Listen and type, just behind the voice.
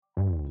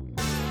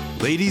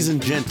Ladies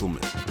and gentlemen,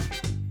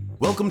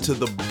 welcome to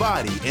the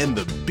Body and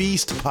the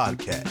Beast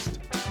podcast.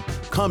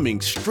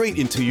 Coming straight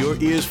into your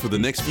ears for the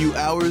next few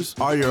hours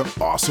are your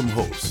awesome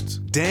hosts,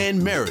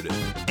 Dan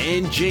Meredith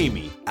and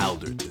Jamie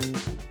Alderton.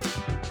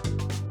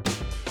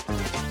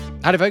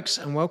 Howdy folks,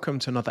 and welcome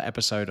to another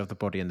episode of The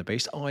Body and the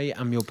Beast. I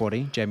am your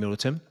body, Jamie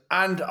Alderton.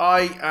 And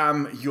I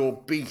am your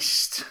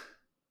beast,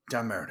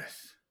 Dan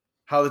Meredith.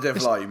 How the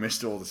devil are you,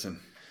 Mr.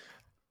 Alderton?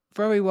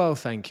 Very well,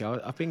 thank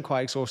you. I've been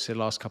quite exhausted the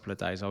last couple of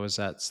days. I was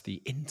at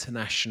the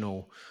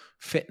International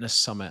Fitness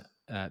Summit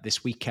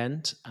this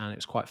weekend, and it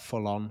was quite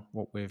full on,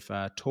 what with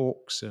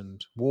talks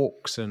and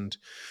walks and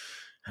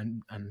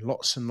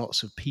lots and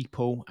lots of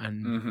people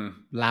and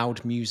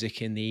loud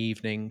music in the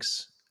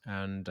evenings.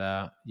 And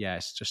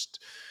it's just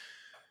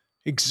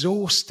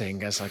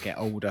exhausting as I get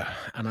older,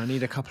 and I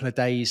need a couple of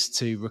days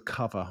to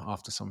recover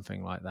after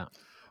something like that.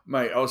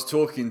 Mate, I was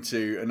talking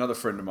to another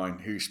friend of mine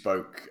who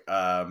spoke,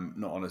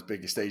 not on as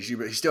big a stage as you,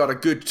 but he still had a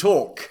good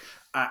talk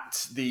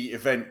at the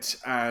event,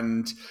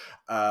 and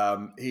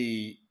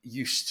he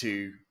used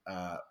to,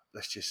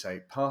 let's just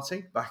say,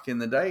 party back in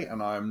the day,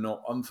 and I'm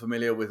not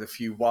unfamiliar with a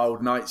few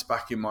wild nights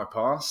back in my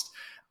past,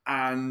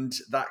 and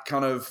that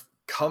kind of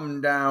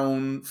come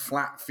down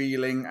flat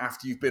feeling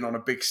after you've been on a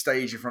big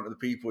stage in front of the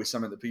people is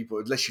something that people,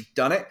 unless you've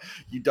done it,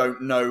 you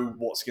don't know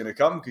what's going to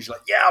come, because you're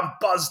like, yeah, I'm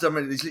buzzed. I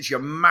mean, it's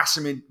literally a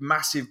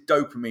massive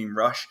dopamine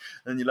rush.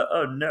 And you're like,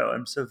 oh no,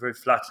 I'm so very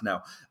flat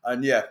now.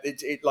 And yeah,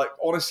 it like,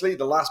 honestly,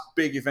 the last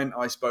big event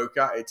I spoke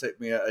at, it took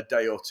me a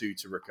day or two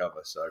to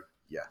recover. So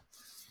yeah,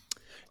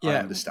 I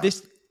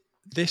understand.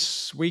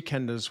 This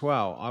weekend as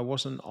well, I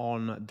wasn't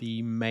on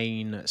the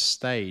main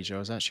stage. I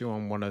was actually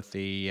on one of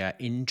the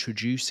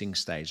introducing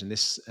stage, and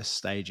this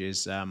stage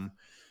is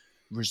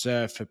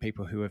reserved for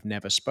people who have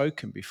never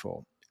spoken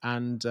before.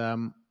 And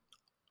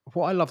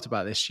what I loved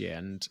about this year,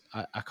 and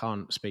I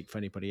can't speak for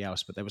anybody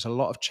else, but there was a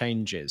lot of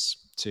changes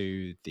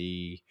to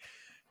the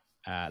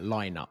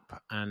lineup,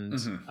 and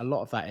a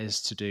lot of that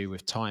is to do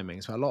with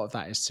timings, but a lot of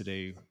that is to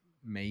do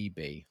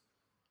maybe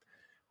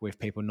with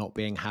people not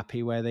being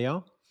happy where they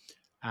are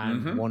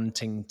and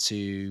wanting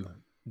to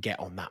get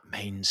on that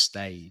main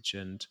stage.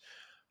 And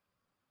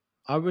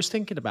I was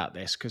thinking about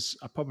this because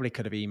I probably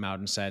could have emailed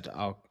and said,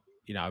 oh,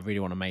 I really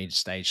want a main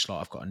stage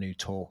slot. I've got a new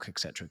talk,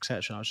 etc.,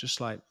 etc. I was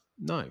just like,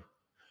 no,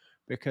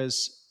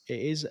 because it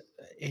is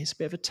a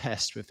bit of a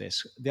test with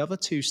this. The other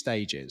two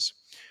stages,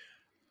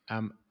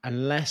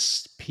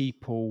 unless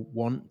people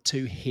want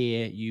to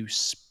hear you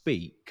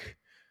speak,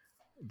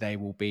 they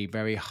will be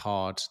very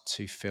hard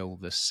to fill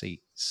the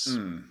seats.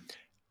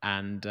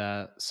 And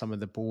some of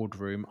the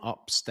boardroom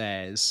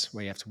upstairs,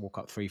 where you have to walk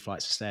up 3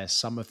 flights of stairs,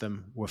 some of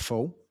them were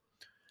full,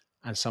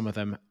 and some of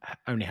them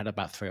only had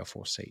about 3 or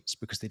 4 seats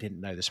because they didn't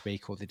know the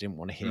speaker or they didn't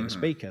want to hear the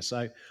speaker. So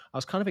I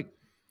was kind of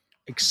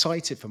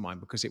excited for mine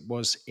because it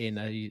was in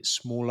a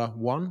smaller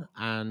one,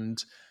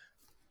 and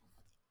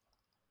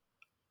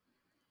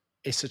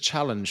it's a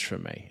challenge for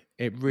me.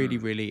 It really,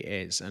 really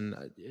is. And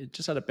it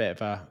just had a bit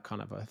of a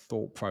kind of a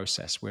thought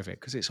process with it,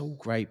 because it's all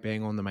great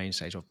being on the main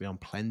stage. I've been on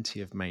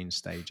plenty of main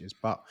stages,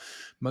 but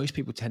most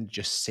people tend to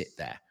just sit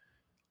there.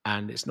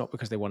 And it's not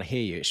because they want to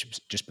hear you, it's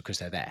just because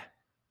they're there.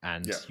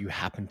 And you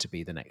happen to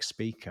be the next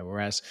speaker.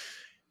 Whereas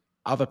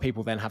other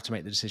people then have to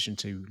make the decision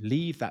to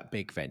leave that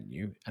big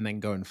venue and then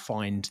go and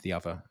find the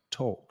other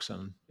talks.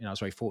 And I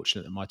was very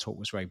fortunate that my talk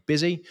was very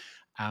busy.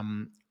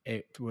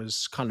 It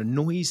was kind of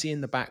noisy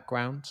in the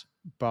background,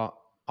 but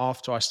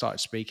after I started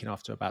speaking,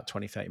 after about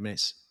 20, 30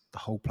 minutes, the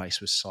whole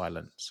place was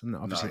silent. And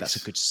obviously that's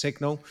a good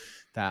signal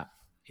that,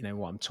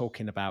 what I'm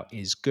talking about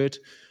is good.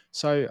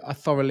 So I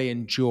thoroughly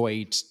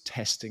enjoyed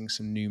testing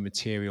some new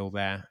material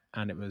there,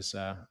 and it was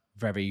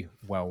very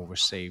well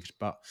received.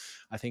 But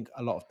I think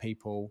a lot of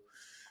people,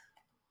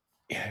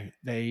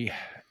 and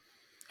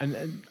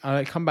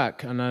I come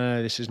back, and I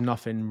know this is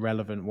nothing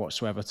relevant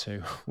whatsoever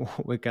to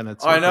what we're going to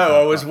talk about. I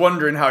know, I was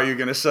wondering how you're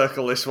going to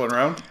circle this one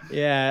around.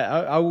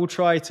 Yeah, I will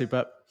try to,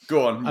 but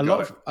go on.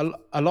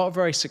 A lot of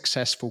very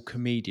successful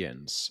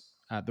comedians,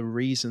 the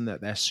reason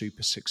that they're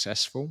super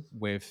successful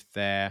with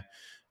their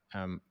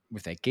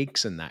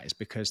gigs and that is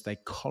because they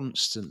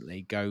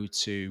constantly go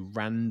to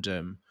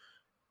random,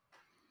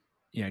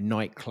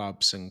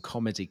 nightclubs and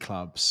comedy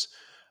clubs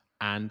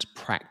and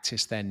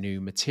practice their new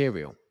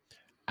material.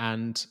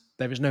 And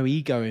there is no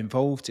ego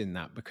involved in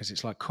that, because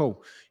it's like,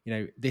 cool,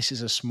 this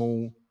is a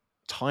small,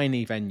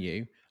 tiny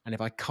venue. And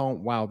if I can't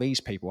wow these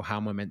people, how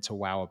am I meant to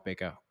wow a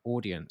bigger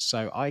audience?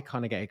 So I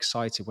kind of get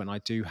excited when I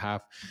do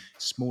have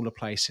smaller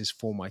places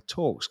for my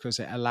talks, because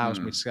it allows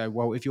me to go,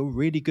 well, if you're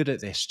really good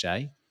at this,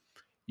 Jay,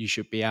 you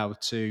should be able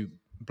to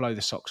blow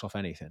the socks off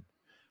anything.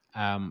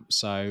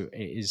 So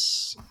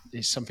it's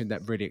something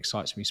that really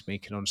excites me,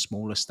 speaking on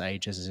smaller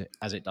stages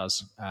as it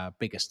does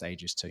bigger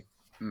stages too.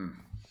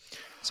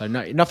 So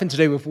nothing to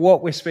do with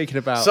what we're speaking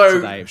about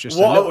today. It's just a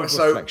little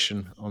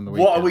reflection on the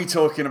weekend. What are we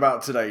talking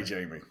about today,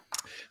 Jamie?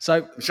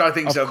 So, which I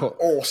think is an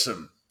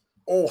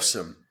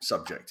awesome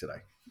subject today.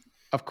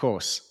 Of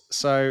course.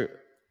 So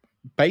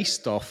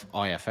based off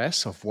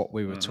IFS, of what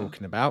we were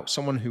talking about,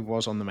 someone who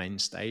was on the main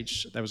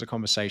stage, there was a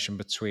conversation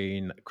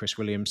between Chris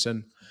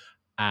Williamson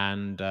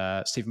and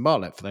Stephen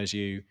Bartlett. For those of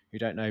you who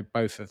don't know,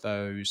 both of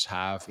those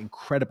have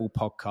incredible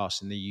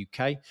podcasts in the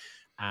UK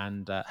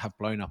and have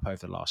blown up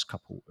over the last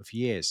couple of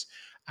years.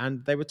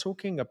 And they were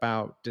talking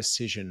about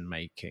decision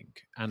making.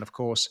 And of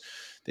course,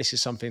 this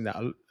is something that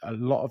a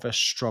lot of us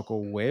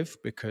struggle with,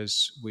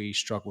 because we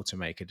struggle to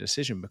make a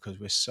decision because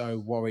we're so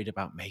worried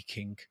about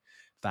making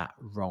that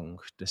wrong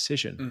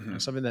decision.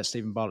 And something that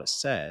Stephen Bartlett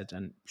said,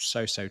 and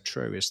so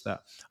true, is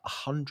that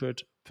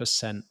 100%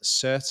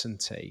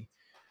 certainty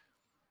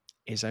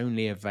is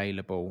only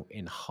available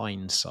in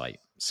hindsight.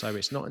 So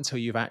it's not until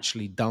you've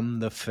actually done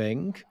the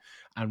thing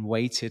and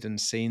waited and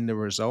seen the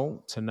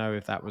result to know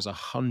if that was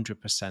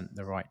 100%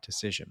 the right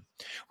decision,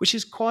 which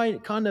is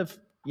quite kind of,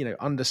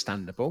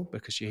 understandable,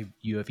 because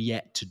you have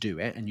yet to do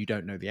it and you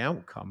don't know the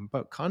outcome,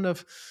 but kind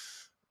of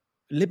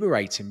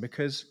liberating,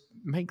 because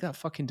make that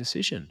fucking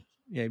decision.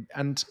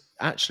 And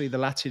actually the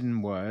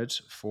Latin word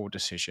for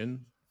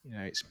decision,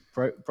 it's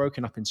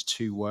broken up into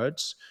two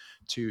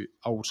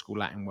old school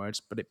Latin words,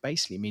 but it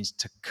basically means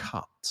to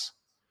cut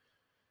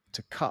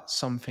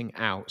something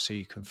out so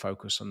you can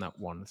focus on that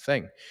one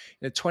thing.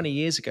 20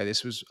 years ago,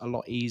 this was a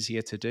lot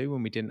easier to do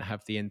when we didn't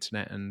have the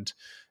internet and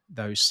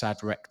those sad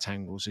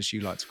rectangles, as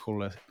you like to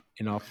call it,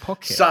 in our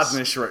pockets.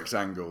 Sadness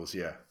rectangles,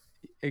 yeah.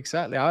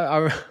 Exactly.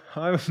 I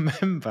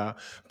remember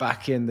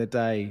back in the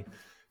day,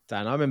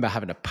 Dan, I remember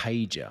having a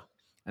pager,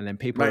 and then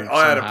people Mate,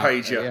 I had a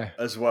pager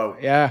as well.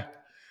 Yeah.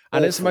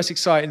 And Awful. it's the most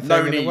exciting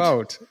thing in the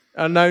world.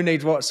 And no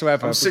need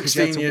whatsoever. I'm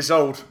 16 years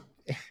old.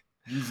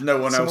 No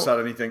one else had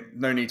anything.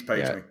 No need to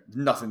page me.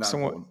 Nothing that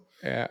important.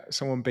 Yeah,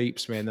 someone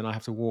beeps me and then I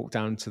have to walk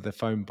down to the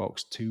phone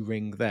box to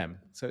ring them.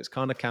 So it's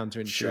kind of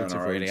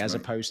counterintuitive, really, as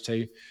opposed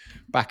to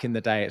back in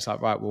the day, it's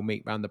like, right, we'll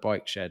meet around the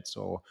bike sheds,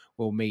 or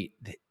we'll meet,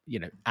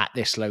 at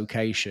this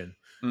location.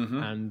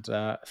 And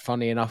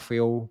funny enough, we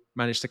all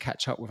managed to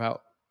catch up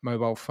without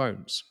mobile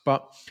phones.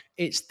 But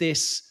it's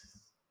this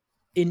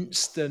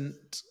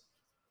instant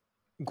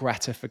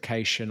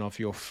gratification of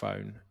your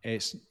phone.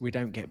 We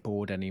don't get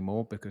bored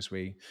anymore because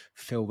we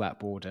feel that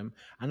boredom,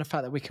 and the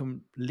fact that we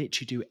can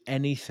literally do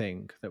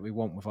anything that we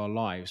want with our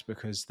lives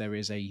because there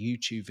is a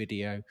YouTube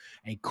video,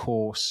 a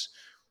course,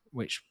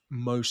 which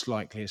most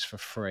likely is for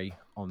free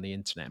on the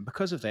internet. And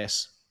because of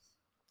this,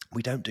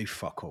 we don't do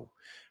fuck all.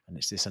 And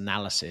it's this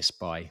it's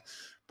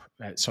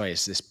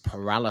this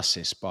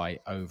paralysis by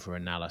over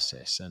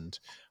analysis. And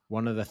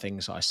one of the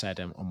things I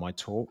said on my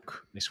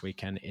talk this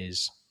weekend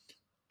is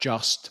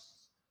just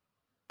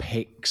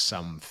pick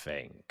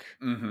something.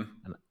 And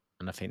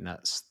I think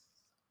that's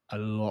a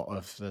lot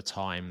of the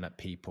time that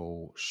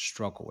people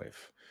struggle with.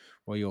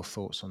 What are your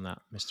thoughts on that,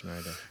 Mr.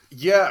 Meredith?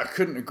 Yeah, I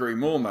couldn't agree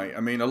more, mate.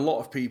 I mean, a lot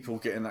of people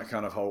get in that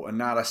kind of whole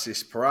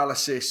analysis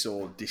paralysis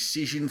or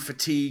decision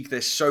fatigue.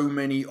 There's so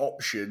many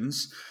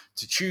options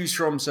to choose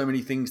from, so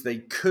many things they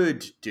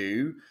could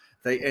do.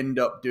 They end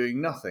up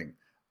doing nothing.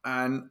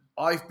 And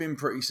I've been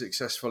pretty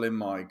successful in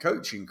my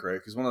coaching career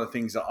because one of the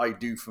things that I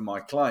do for my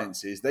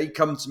clients is they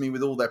come to me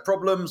with all their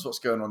problems, what's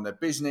going on in their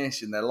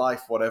business, in their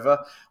life, whatever.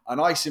 And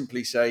I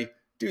simply say,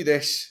 do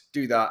this,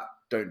 do that,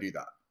 don't do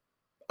that.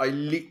 I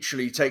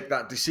literally take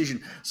that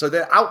decision. So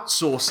they're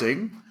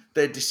outsourcing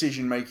their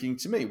decision making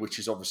to me, which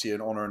is obviously an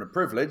honor and a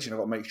privilege. And I've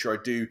got to make sure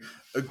I do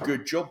a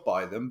good job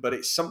by them. But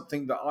it's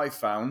something that I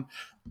found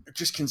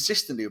just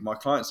consistently with my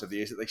clients over the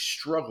years that they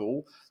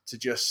struggle to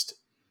just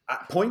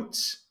at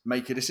points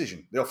make a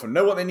decision. They often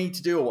know what they need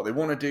to do or what they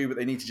want to do, but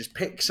they need to just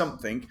pick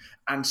something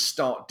and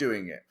start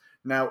doing it.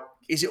 Now,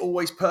 is it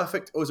always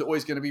perfect or is it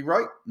always going to be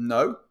right?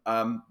 No.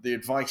 The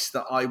advice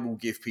that I will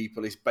give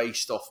people is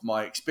based off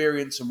my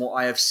experience and what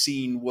I have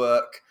seen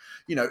work,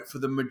 for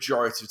the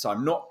majority of the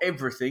time. Not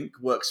everything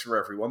works for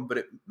everyone, but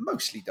it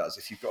mostly does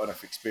if you've got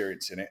enough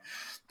experience in it.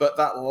 But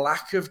that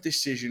lack of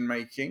decision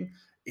making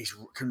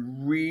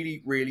can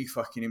really, really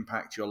fucking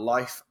impact your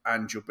life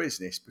and your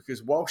business,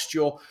 because whilst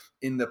you're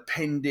in the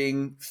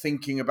pending,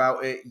 thinking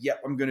about it,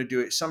 I'm going to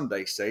do it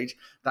someday stage,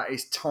 that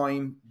is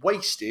time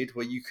wasted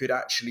where you could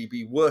actually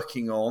be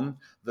working on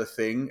the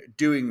thing,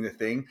 doing the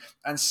thing,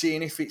 and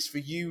seeing if it's for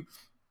you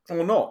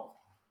or not.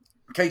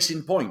 Case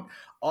in point,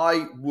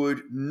 I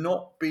would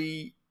not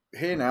be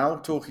here now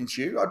talking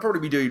to you. I'd probably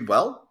be doing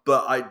well,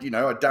 but I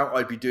doubt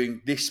I'd be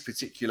doing this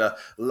particular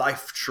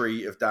life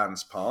tree of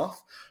Dan's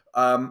path.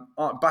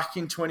 Back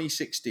in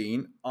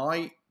 2016,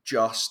 I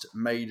just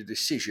made a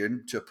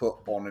decision to put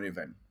on an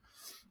event.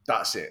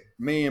 That's it.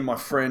 Me and my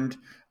friend,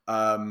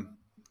 I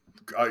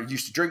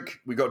used to drink.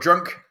 We got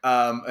drunk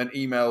and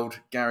emailed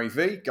Gary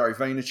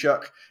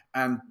Vaynerchuk,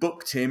 and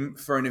booked him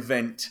for an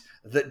event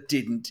that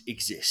didn't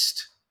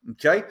exist.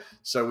 Okay,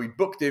 so we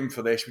booked him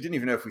for this. We didn't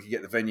even know if we could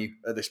get the venue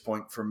at this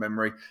point from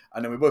memory.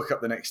 And then we woke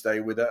up the next day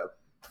with a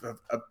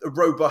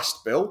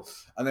robust bill.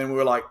 And then we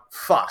were like,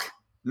 fuck.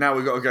 Now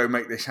we've got to go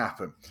make this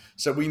happen.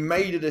 So we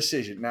made a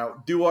decision.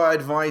 Now, do I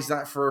advise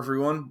that for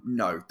everyone?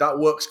 No. That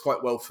works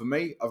quite well for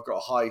me. I've got a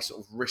high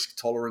sort of risk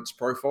tolerance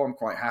profile. I'm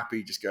quite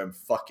happy just going,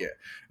 fuck it,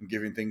 and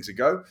giving things a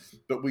go.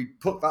 But we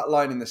put that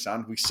line in the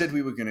sand. We said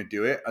we were going to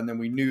do it, and then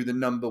we knew the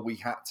number we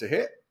had to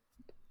hit.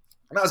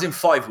 And that was in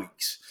 5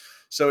 weeks.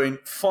 So in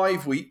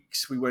 5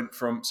 weeks, we went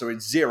from, so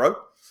it's 0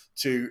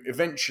 to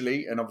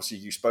eventually, and obviously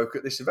you spoke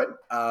at this event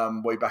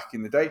way back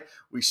in the day,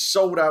 we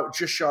sold out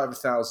just shy of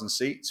 1,000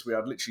 seats. We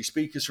had literally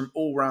speakers from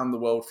all around the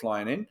world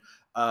flying in,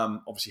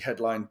 obviously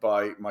headlined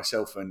by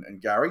myself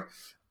and Gary.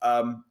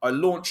 I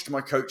launched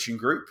my coaching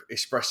group,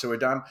 Espresso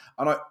Edan,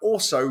 and I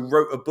also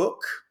wrote a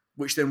book,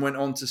 which then went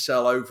on to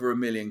sell over 1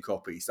 million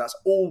copies. That's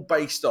all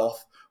based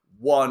off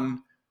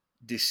one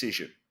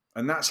decision.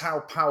 And that's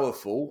how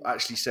powerful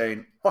actually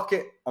saying, fuck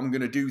it, I'm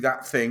going to do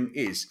that thing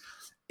is.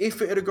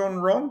 If it had gone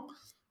wrong,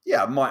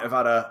 yeah, I might have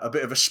had a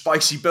bit of a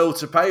spicy bill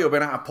to pay or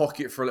been out of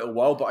pocket for a little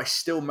while, but I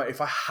still,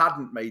 if I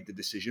hadn't made the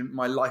decision,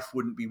 my life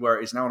wouldn't be where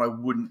it is now and I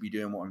wouldn't be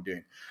doing what I'm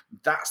doing.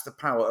 That's the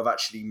power of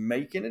actually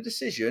making a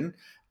decision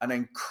and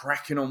then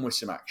cracking on with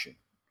some action.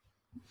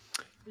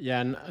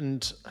 Yeah,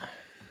 and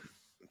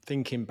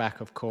thinking back,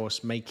 of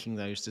course, making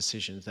those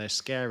decisions, they're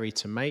scary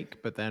to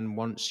make, but then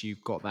once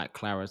you've got that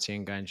clarity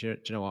and going, do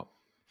you know what?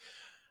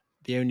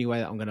 The only way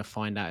that I'm going to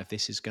find out if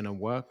this is going to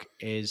work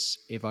is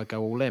if I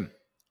go all in.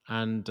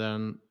 And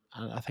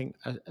I think,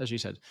 as you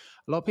said,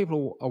 a lot of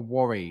people are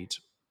worried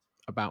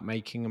about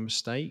making a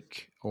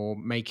mistake or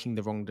making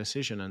the wrong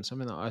decision. And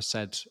something that I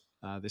said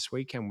this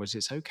weekend was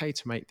it's okay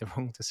to make the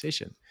wrong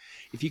decision.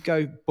 If you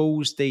go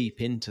balls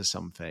deep into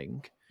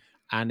something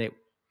and it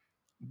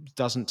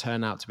doesn't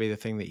turn out to be the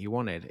thing that you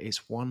wanted,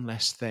 it's one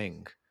less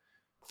thing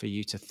for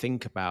you to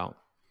think about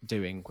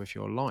doing with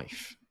your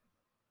life.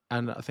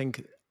 And I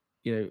think,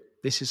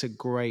 this is a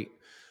great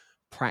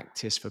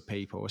practice for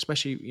people,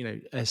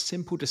 especially, a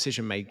simple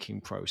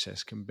decision-making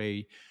process can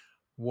be,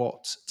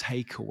 what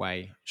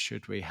takeaway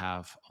should we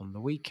have on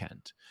the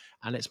weekend?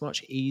 And it's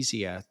much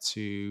easier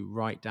to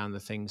write down the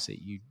things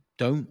that you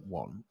don't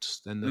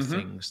want than the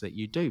things that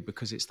you do,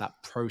 because it's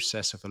that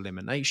process of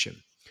elimination.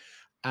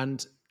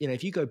 And,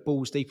 if you go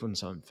balls deep on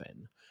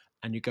something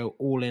and you go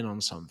all in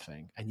on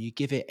something and you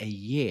give it a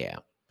year,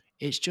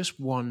 it's just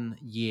 1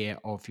 year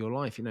of your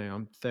life.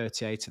 I'm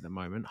 38 at the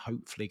moment,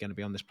 hopefully going to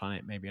be on this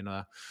planet maybe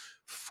another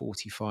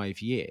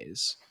 45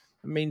 years.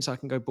 It means I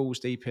can go balls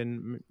deep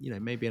in,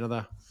 maybe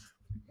another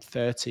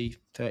 30,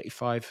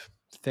 35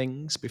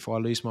 things before I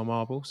lose my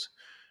marbles.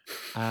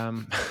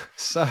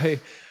 So,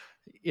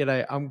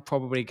 I'm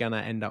probably going to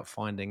end up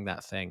finding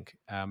that thing.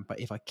 But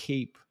if I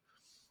keep,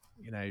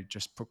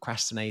 just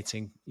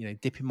procrastinating,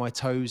 dipping my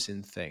toes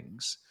in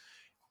things,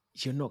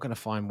 you're not going to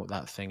find what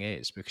that thing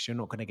is, because you're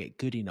not going to get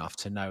good enough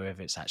to know if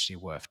it's actually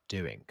worth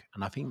doing.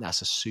 And I think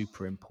that's a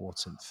super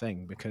important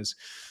thing, because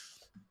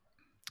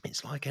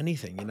it's like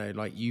anything,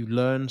 like you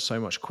learn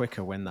so much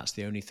quicker when that's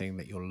the only thing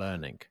that you're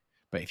learning.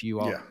 But if you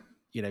are,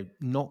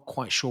 not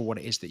quite sure what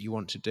it is that you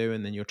want to do,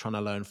 and then you're trying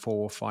to learn 4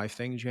 or 5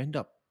 things, you end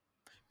up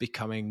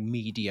becoming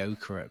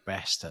mediocre at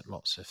best at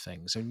lots of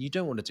things. And you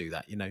don't want to do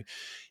that.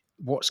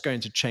 What's going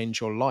to change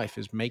your life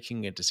is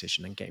making a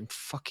decision and getting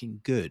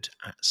fucking good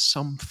at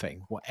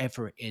something,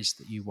 whatever it is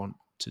that you want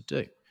to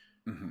do.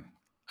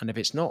 And if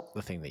it's not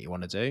the thing that you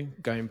want to do,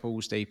 going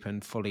balls deep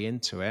and fully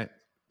into it,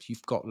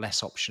 you've got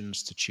less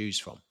options to choose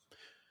from.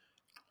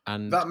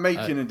 And that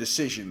making a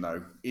decision,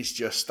 though, is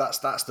just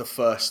that's the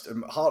first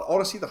and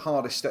honestly the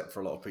hardest step for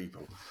a lot of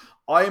people.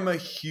 I'm a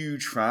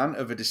huge fan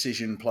of a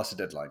decision plus a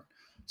deadline.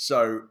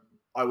 So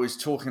I was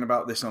talking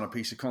about this on a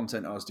piece of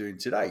content I was doing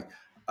today.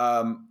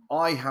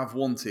 I have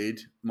wanted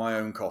my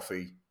own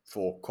coffee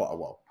for quite a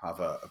while. I have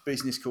a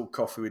business called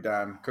Coffee with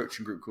Dan,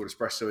 coaching group called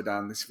Espresso with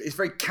Dan. It's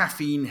very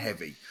caffeine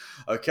heavy.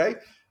 Okay.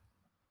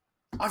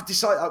 I've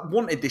decided I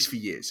wanted this for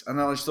years.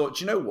 And I just thought,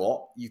 do you know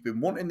what? You've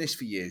been wanting this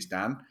for years,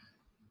 Dan.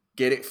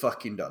 Get it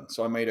fucking done.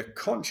 So I made a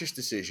conscious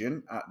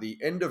decision at the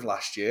end of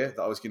last year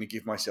that I was going to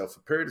give myself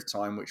a period of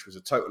time, which was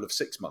a total of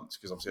 6 months,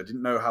 because obviously I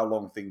didn't know how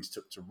long things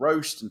took to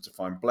roast and to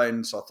find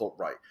blends. So I thought,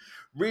 right,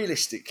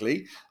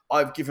 realistically,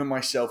 I've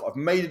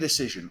made a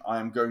decision. I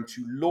am going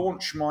to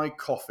launch my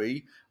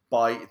coffee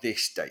by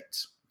this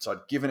date. So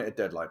I'd given it a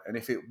deadline. And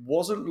if it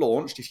wasn't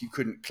launched, if you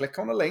couldn't click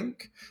on a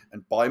link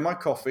and buy my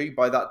coffee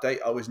by that date,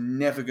 I was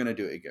never going to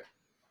do it again.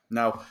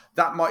 Now,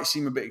 that might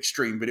seem a bit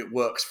extreme, but it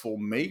works for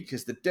me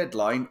because the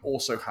deadline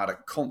also had a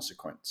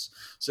consequence.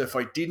 So if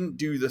I didn't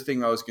do the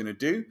thing I was going to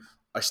do,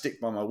 I stick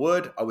by my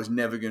word. I was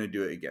never going to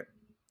do it again.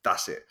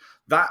 That's it.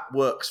 That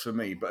works for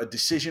me. But a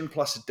decision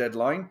plus a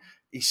deadline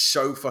is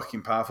so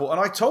fucking powerful. And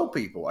I told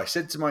people, I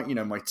said to my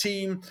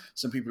team,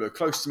 some people who are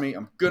close to me,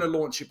 I'm going to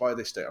launch it by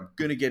this date. I'm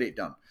going to get it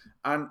done.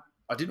 And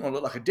I didn't want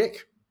to look like a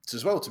dick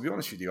as well, to be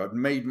honest with you. I'd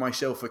made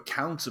myself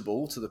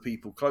accountable to the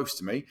people close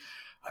to me.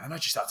 And then I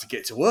just had to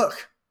get to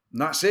work. And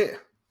that's it.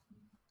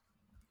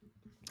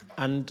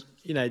 And,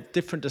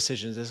 different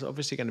decisions, there's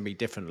obviously going to be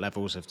different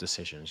levels of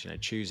decisions,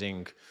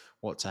 choosing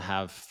what to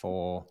have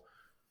for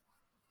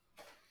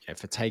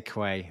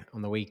takeaway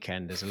on the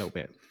weekend is a little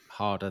bit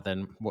harder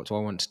than what do I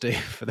want to do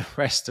for the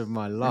rest of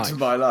my life. It's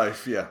my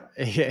life, yeah.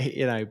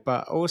 You know,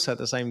 but also at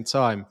the same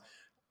time,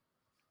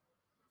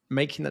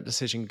 making that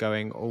decision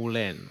going all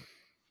in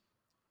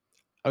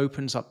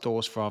opens up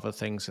doors for other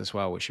things as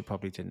well, which you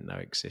probably didn't know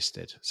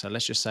existed. So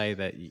let's just say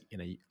that, you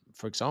know,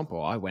 for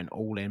example, I went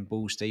all in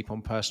balls deep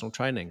on personal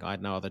training. I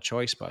had no other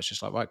choice, but I was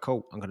just like, right,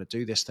 cool, I'm going to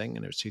do this thing.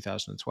 And it was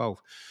 2012.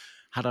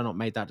 Had I not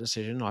made that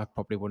decision, I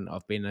probably wouldn't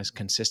have been as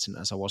consistent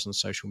as I was on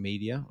social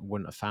media. I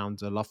wouldn't have found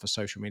the love for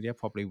social media.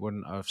 Probably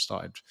wouldn't have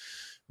started,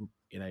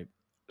 you know,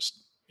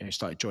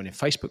 started joining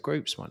Facebook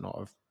groups. Might not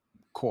have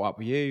caught up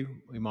with you.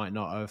 We might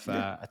not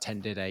have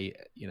attended a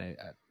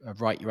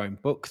write your own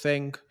book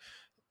thing.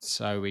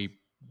 So we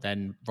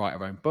then write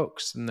our own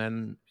books, and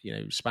then, you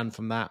know, span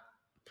from that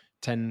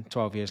 10,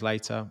 12 years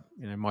later,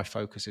 you know, my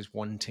focus is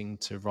wanting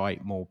to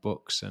write more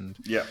books and,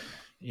 you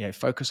know,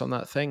 focus on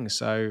that thing.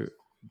 So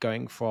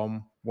going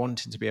from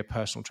wanting to be a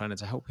personal trainer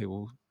to help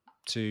people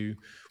to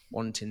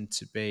wanting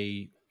to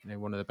be, you know,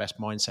 one of the best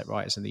mindset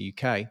writers in the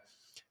UK,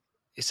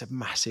 it's a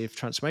massive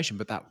transformation.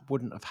 But that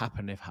wouldn't have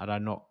happened if had I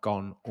not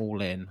gone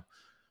all in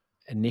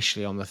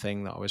initially on the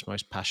thing that I was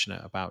most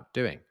passionate about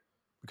doing.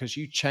 Because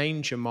you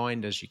change your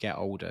mind as you get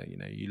older. You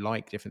know, you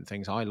like different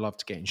things. I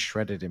loved getting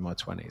shredded in my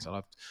 20s. I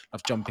loved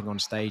jumping on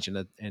stage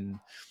in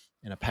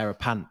a pair of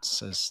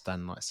pants, as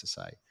Stan likes to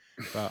say.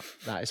 But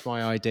that is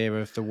my idea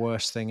of the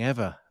worst thing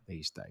ever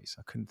these days.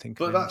 I couldn't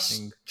think of anything.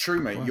 That's true,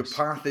 mate. worse. Your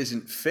path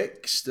isn't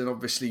fixed, and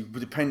obviously,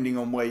 depending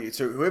on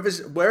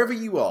wherever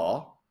you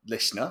are,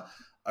 listener,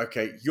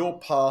 okay, your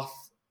path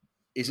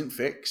isn't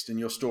fixed and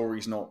your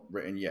story's not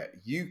written yet.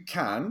 You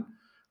can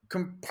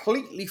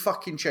completely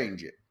fucking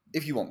change it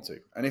if you want to.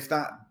 And if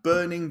that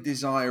burning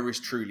desire is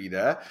truly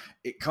there,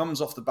 it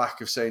comes off the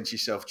back of saying to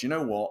yourself, do you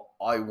know what?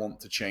 I want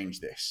to change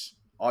this.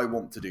 I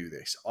want to do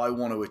this. I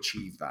want to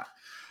achieve that.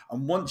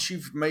 And once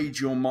you've made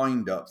your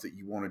mind up that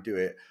you want to do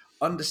it,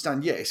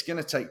 understand, yeah, it's going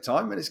to take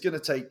time and it's going to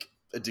take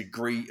a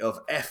degree of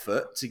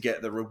effort to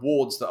get the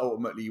rewards that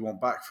ultimately you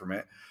want back from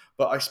it.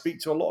 But I speak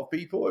to a lot of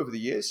people over the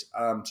years,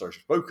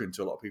 spoken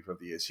to a lot of people over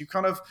the years who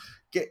kind of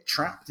get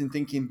trapped in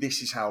thinking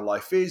this is how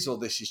life is or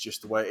this is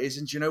just the way it is.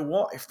 And do you know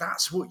what? If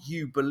that's what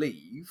you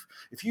believe,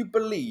 if you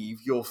believe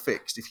you're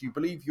fixed, if you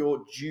believe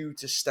you're due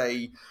to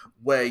stay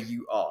where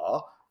you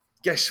are,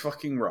 guess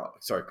fucking what?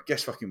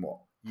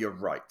 You're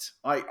right.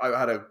 I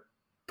had a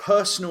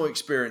personal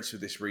experience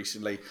with this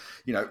recently.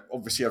 You know,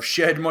 obviously I've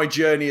shared my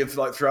journey of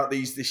like throughout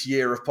this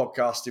year of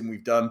podcasting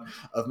we've done,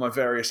 of my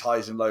various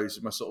highs and lows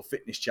of my sort of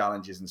fitness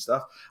challenges and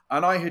stuff.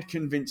 And I had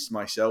convinced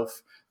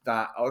myself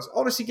that I was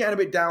honestly getting a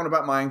bit down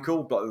about my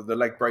ankle, but the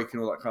leg break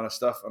and all that kind of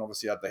stuff. And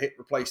obviously I had the hip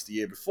replaced the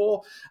year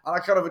before. And I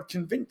kind of had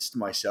convinced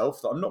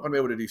myself that I'm not going to be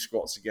able to do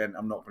squats again.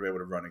 I'm not going to be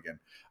able to run again.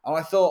 And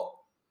I thought,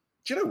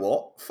 do you know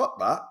what? Fuck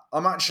that.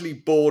 I'm actually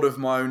bored of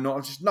my own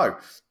knowledge.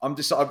 I've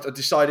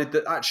decided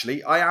that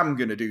actually I am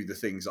going to do the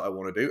things that I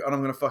want to do and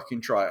I'm going to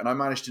fucking try it. And I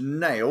managed to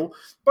nail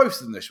both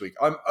of them this week.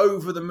 I'm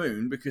over the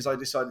moon because I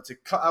decided to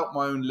cut out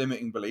my own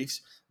limiting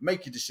beliefs,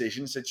 make a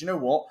decision, said, you know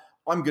what?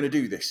 I'm going to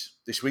do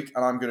this week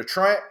and I'm going to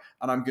try it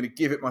and I'm going to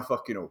give it my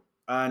fucking all.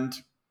 And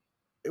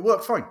it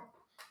worked fine.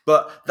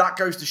 But that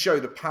goes to show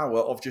the power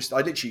of just,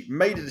 I literally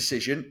made a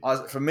decision.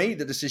 For me,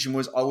 the decision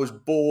was I was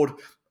bored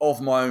of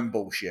my own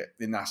bullshit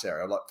in that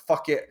area. I'm like,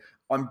 fuck it,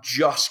 I'm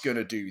just going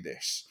to do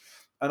this.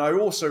 And I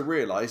also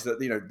realized that,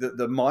 you know,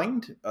 the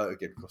mind,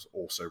 again, of course, of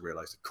course you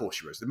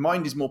realize, the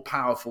mind is more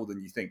powerful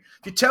than you think.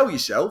 If you tell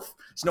yourself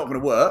it's not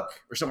going to work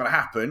or it's not going to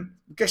happen,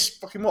 guess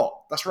fucking what?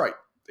 That's right.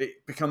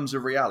 It becomes a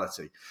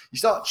reality. You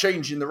start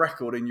changing the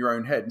record in your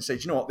own head and say,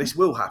 do you know what, this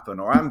will happen,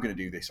 or I'm going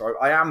to do this,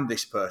 or I am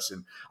this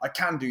person, I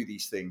can do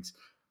these things.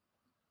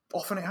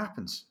 Often it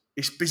happens.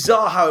 It's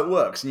bizarre how it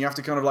works, and you have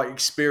to kind of like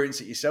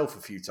experience it yourself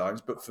a few times.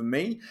 But for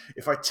me,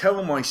 if I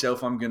tell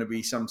myself I'm going to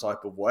be some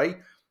type of way,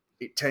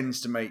 it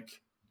tends to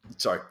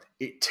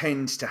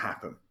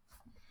happen.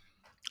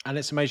 And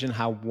it's amazing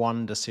how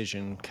one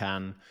decision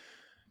can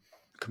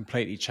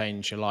completely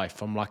change your life,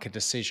 from like a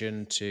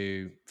decision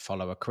to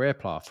follow a career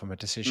path, from a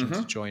decision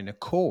to join a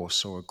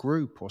course or a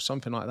group or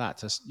something like that,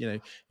 to, you know,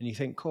 and you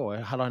think, cool,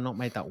 had I not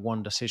made that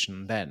one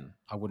decision then,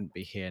 I wouldn't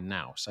be here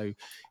now. So, you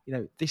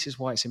know, this is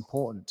why it's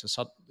important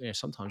to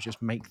sometimes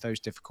just make those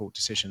difficult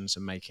decisions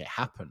and make it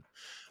happen.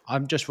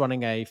 I'm just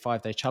running a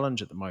 5-day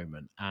challenge at the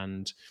moment,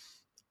 and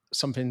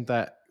something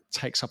that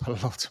takes up a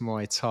lot of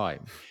my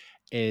time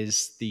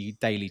is the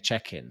daily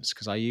check-ins,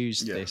 because I use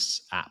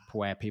this app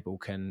where people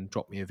can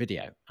drop me a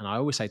video, and I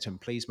always say to them,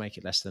 please make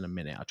it less than a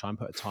minute. I try and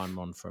put a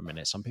timer on for a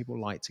minute. Some people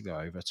like to go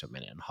over to a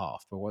minute and a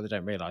half, but what they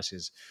don't realize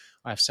is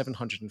I have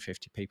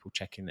 750 people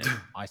checking in.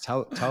 I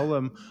tell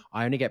them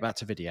I only get back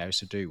to video,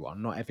 so do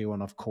one. Not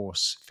everyone, of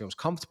course, feels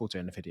comfortable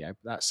doing a video,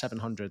 but that's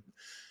 700,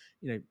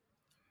 you know,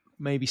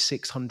 maybe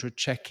 600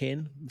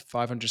 check-in,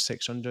 500,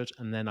 600,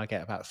 and then I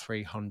get about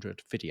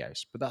 300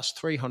 videos. But that's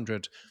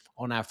 300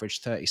 on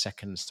average 30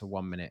 seconds to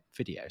 1 minute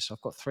video. So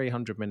I've got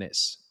 300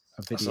 minutes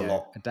of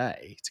video a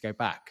day to go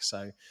back.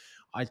 So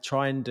I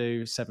try and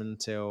do 7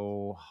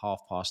 till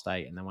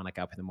 8:30, and then when I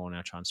get up in the morning,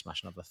 I try and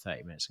smash another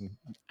 30 minutes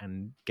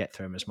and get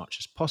through them as much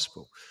as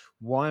possible.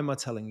 Why am I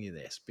telling you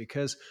this?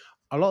 Because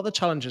a lot of the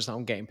challenges that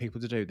I'm getting people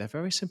to do, they're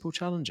very simple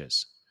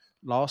challenges.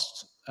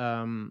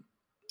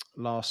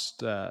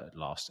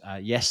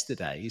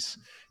 Yesterday's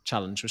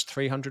challenge was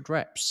 300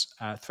 reps,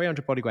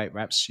 300 bodyweight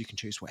reps. You can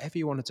choose whatever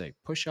you want to do: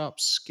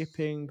 push-ups,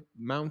 skipping,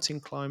 mountain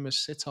climbers,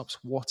 sit-ups,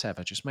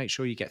 whatever. Just make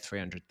sure you get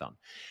 300 done.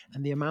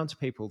 And the amount of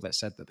people that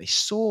said that they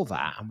saw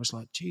that and was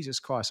like, Jesus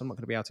Christ, I'm not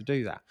going to be able to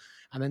do that,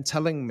 and then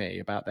telling me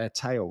about their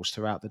tales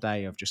throughout the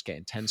day of just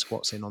getting 10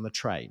 squats in on the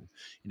train,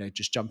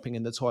 just jumping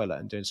in the toilet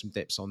and doing some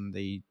dips on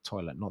the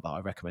toilet. Not that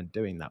I recommend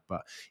doing that,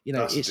 but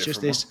That's it's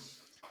just this.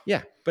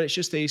 Yeah, but it's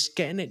just these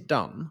getting it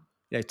done.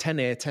 10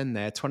 here, 10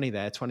 there, 20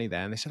 there, 20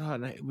 there. And they said, oh,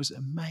 no, it was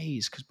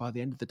amazed because by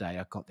the end of the day,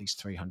 I got these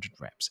 300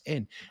 reps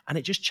in. And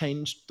it just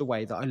changed the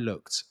way that I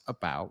looked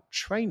about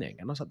training.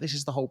 And I was like, this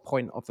is the whole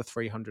point of the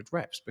 300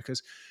 reps,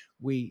 because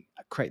we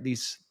create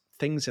these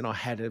things in our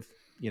head of,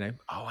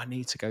 I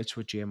need to go to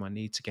a gym, I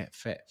need to get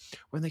fit,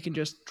 when they can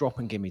just drop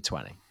and give me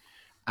 20.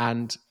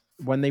 And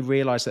when they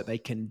realize that they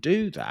can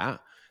do that,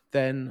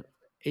 then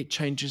it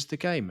changes the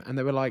game. And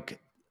they were like,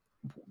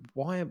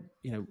 why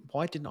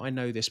didn't I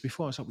know this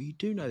before? I was like, well, you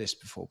do know this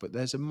before, but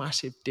there's a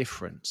massive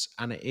difference.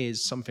 And it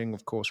is something,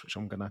 of course, which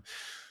I'm going to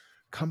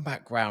come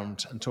back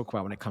round and talk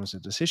about when it comes to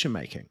decision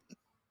making.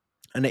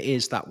 And it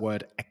is that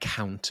word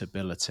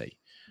accountability.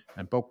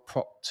 And Bob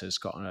Proctor's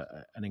got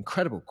an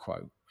incredible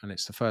quote, and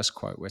it's the first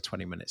quote we're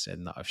 20 minutes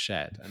in that I've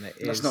shared. And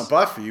That's not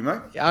bad for you,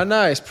 mate. I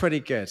know, it's pretty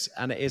good.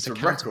 And it is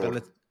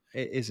accountability. Record.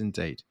 It is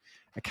indeed.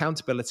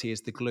 Accountability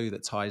is the glue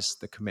that ties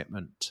the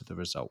commitment to the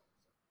result.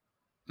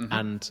 Mm-hmm.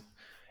 And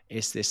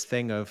it's this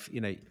thing of,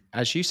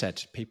 as you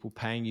said, people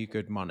paying you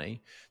good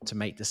money to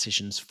make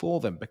decisions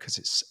for them because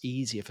it's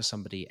easier for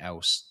somebody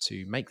else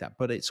to make that.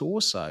 But it's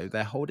also,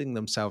 they're holding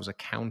themselves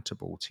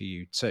accountable to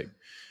you too.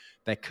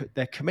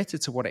 They're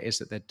committed to what it is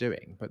that they're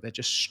doing, but they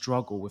just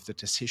struggle with the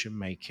decision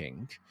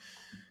making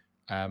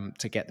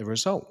to get the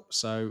result.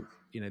 So,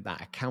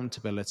 that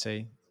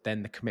accountability,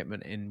 then the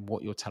commitment in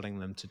what you're telling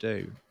them to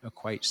do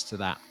equates to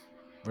that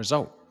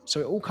result. So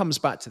it all comes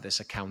back to this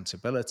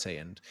accountability.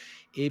 And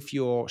if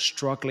you're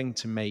struggling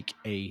to make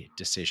a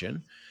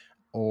decision,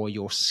 or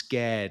you're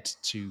scared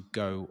to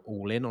go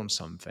all in on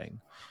something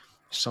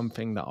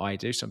that I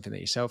do, something that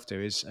yourself do,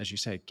 is, as you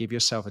said, give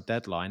yourself a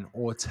deadline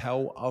or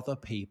tell other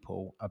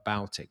people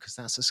about it. Because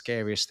that's the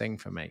scariest thing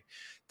for me,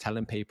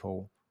 telling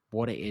people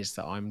what it is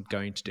that I'm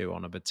going to do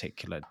on a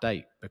particular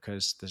date,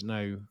 because there's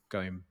no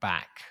going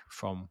back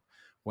from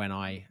when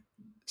I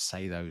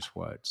say those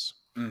words.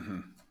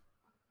 Mm-hmm.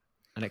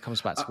 And it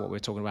comes back to what we're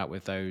talking about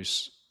with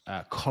those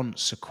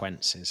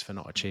consequences for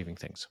not achieving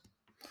things.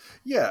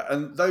 Yeah,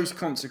 and those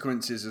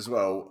consequences as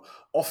well,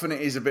 often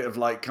it is a bit of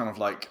kind of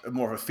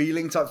more of a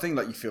feeling type thing.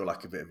 Like you feel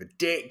like a bit of a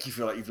dick, you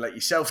feel like you've let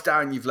yourself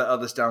down, you've let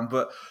others down,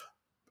 but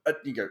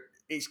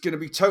it's going to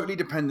be totally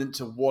dependent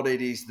to what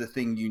it is, the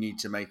thing you need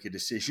to make a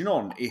decision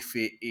on. If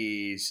it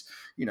is,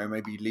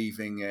 maybe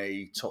leaving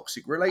a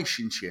toxic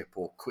relationship,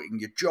 or quitting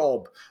your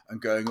job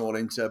and going all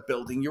into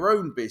building your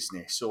own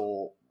business,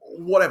 or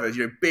whatever,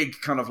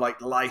 big kind of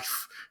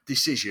life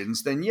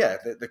decisions, then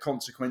the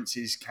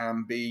consequences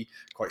can be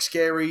quite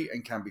scary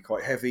and can be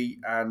quite heavy.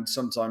 And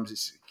sometimes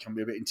it can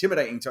be a bit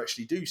intimidating to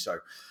actually do so.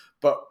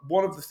 But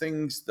one of the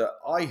things that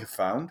I have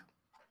found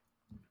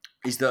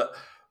is that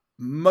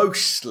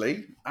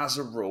mostly, as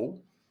a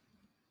rule,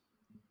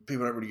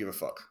 people don't really give a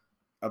fuck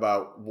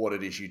about what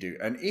it is you do.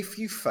 And if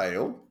you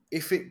fail,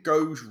 if it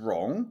goes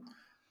wrong,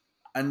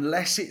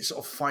 unless it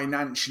sort of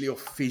financially or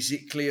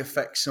physically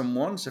affects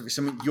someone, so if it's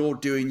something you're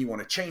doing, you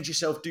want to change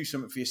yourself, do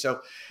something for yourself,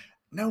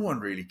 no one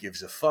really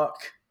gives a fuck.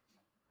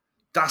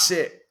 That's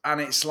it. And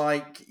it's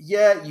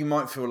you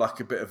might feel like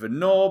a bit of a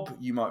knob.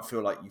 You might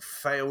feel like you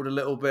failed a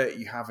little bit.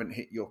 You haven't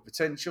hit your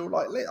potential.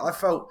 I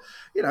felt,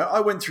 I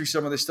went through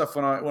some of this stuff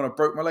when I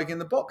broke my leg in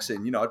the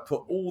boxing. I'd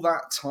put all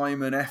that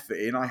time and effort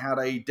in. I had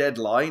a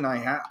deadline. I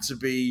had to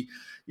be,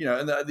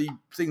 and the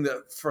thing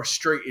that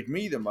frustrated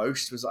me the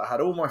most was I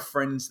had all my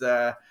friends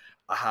there.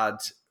 I had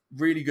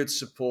really good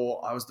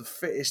support. I was the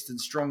fittest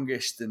and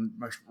strongest and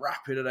most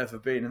rapid I'd ever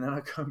been. And then I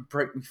go and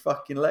break my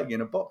fucking leg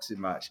in a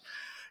boxing match.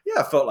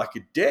 Yeah, I felt like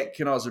a dick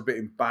and I was a bit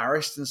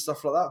embarrassed and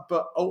stuff like that.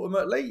 But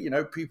ultimately,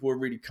 people were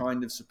really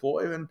kind and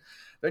supportive. And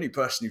the only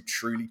person who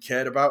truly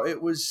cared about it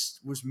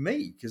was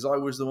me, because I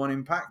was the one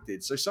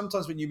impacted. So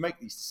sometimes when you make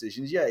these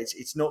decisions,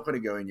 it's not going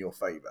to go in your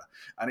favor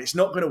and it's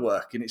not going to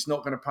work and it's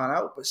not going to pan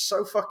out. But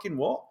so fucking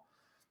what?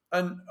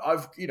 And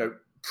I've,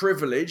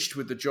 privileged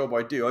with the job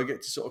I do. I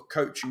get to sort of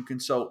coach and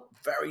consult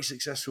very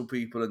successful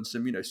people and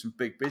some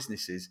big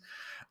businesses.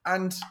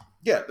 And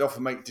they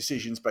often make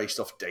decisions based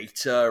off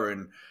data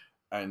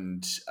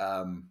and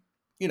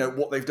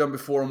what they've done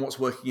before and what's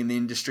working in the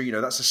industry.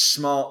 That's a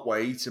smart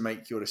way to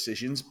make your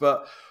decisions,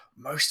 but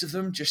most of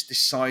them just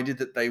decided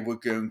that they were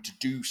going to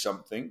do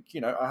something.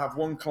 I have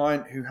one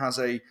client who has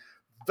a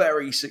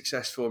very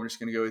successful, I'm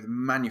just going to go with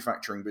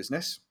manufacturing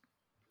business.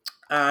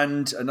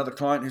 and another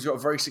client who's got a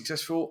very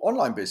successful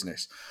online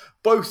business.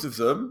 Both of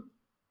them,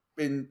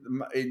 in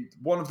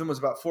one of them was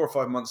about 4 or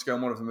 5 months ago,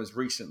 and one of them was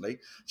recently,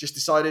 just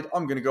decided,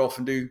 I'm going to go off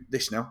and do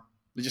this now.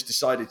 They just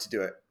decided to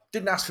do it.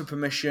 Didn't ask for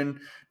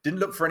permission, didn't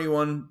look for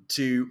anyone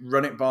to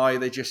run it by.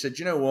 They just said,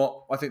 you know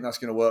what, I think that's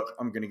going to work.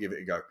 I'm going to give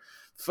it a go.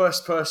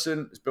 First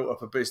person has built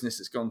up a business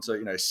that's gone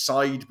to,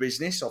 side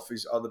business off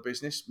his other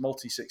business,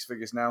 multi 6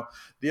 figures now.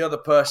 The other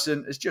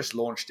person has just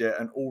launched it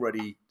and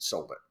already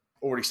sold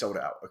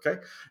it out. Okay.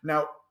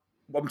 Now,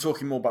 I'm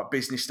talking more about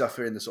business stuff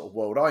here in the sort of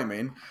world I'm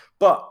in,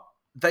 but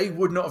they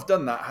would not have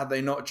done that had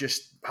they not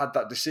just had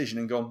that decision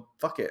and gone,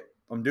 fuck it,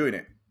 I'm doing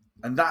it.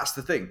 And that's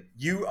the thing.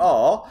 You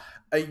are,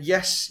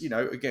 yes,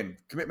 again,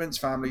 commitments,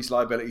 families,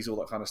 liabilities, all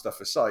that kind of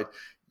stuff aside,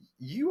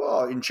 you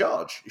are in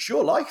charge. It's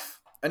your life.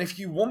 And if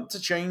you want to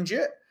change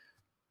it,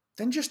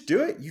 then just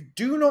do it. You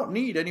do not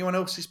need anyone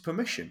else's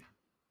permission.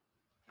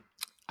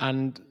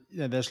 And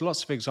there's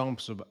lots of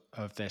examples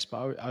of this,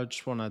 but I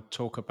just want to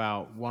talk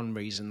about one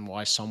reason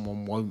why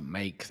someone won't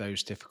make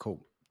those difficult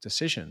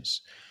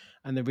decisions.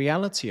 And the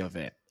reality of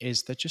it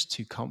is they're just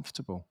too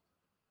comfortable.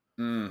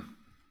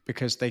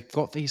 Because they've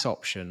got these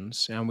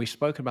options, and we've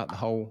spoken about the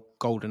whole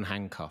golden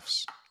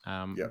handcuffs.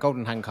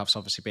 Golden handcuffs,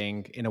 obviously,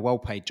 being in a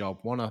well-paid job,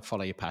 want to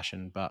follow your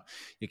passion, but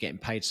you're getting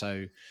paid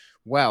so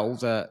well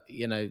that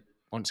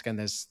once again,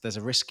 there's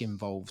a risk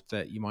involved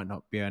that you might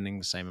not be earning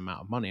the same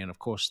amount of money. And of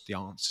course, the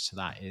answer to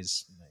that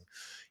is,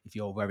 if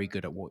you're very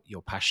good at what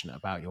you're passionate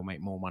about, you'll make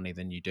more money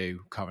than you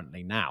do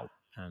currently now,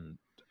 and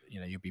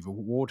you'll be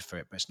rewarded for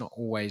it. But it's not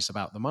always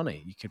about the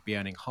money. You could be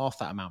earning half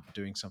that amount for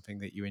doing something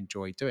that you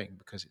enjoy doing,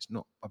 because it's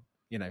not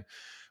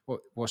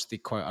what's the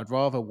quote? I'd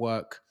rather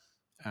work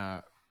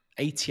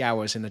 80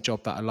 hours in a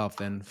job that I love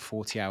than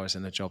 40 hours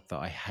in a job that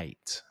I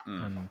hate.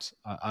 And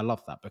I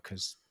love that,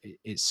 because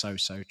it's so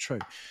true.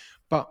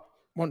 But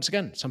once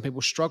again, some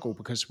people struggle,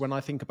 because when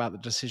I think about the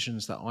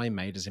decisions that I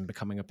made as in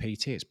becoming a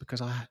PT, it's because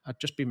I'd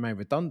just been made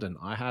redundant.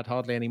 I had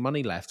hardly any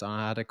money left.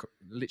 I had a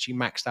literally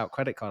maxed out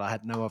credit card. I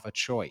had no other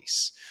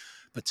choice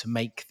but to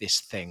make this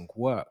thing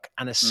work.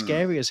 And as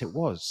scary as it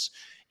was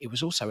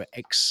also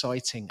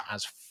exciting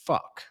as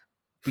fuck,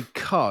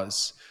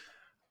 because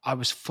I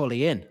was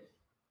fully in.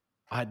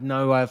 I had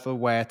no other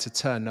where to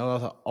turn, no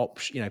other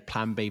option,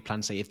 plan B,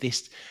 plan C.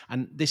 This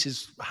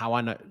is how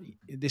I know,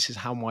 this is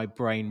how my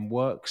brain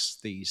works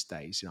these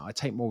days. I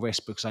take more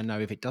risk because I know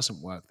if it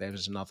doesn't work, there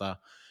is another,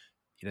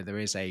 there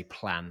is a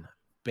plan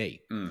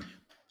B.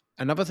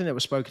 Another thing that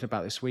was spoken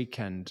about this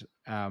weekend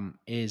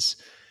is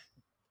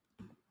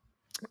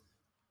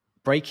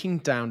breaking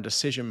down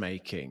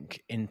decision-making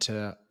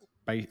into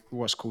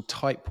what's called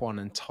type 1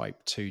 and type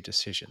 2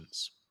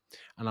 decisions.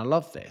 And I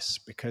love this,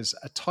 because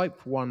a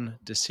type 1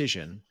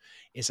 decision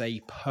is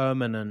a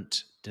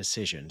permanent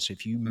decision. So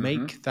if you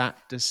make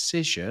that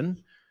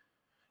decision,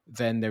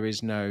 then there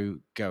is no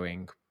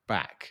going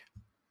back.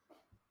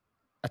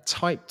 A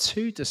type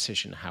 2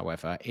 decision,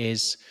 however,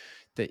 is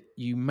that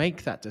you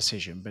make that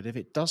decision, but if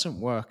it doesn't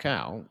work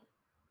out,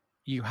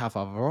 you have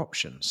other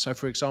options. So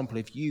for example,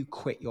 if you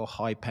quit your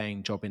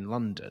high-paying job in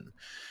London,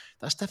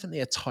 that's definitely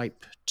a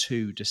type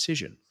 2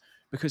 decision,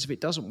 because if it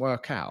doesn't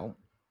work out,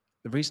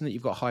 the reason that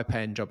you've got a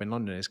high-paying job in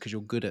London is because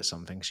you're good at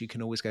something, so you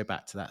can always go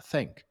back to that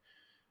thing.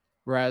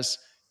 Whereas,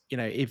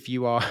 if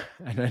you are,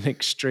 an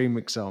extreme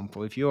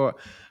example, if you're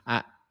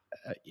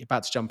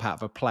about to jump out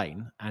of a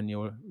plane and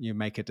you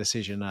make a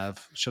decision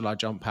of, should I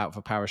jump out of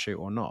a parachute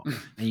or not,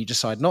 and you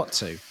decide not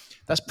to,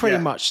 that's pretty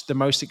much the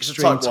most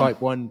extreme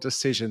type 1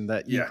 decision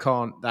that you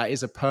can't. That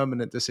is a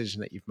permanent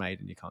decision that you've made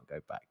and you can't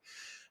go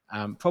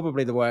back.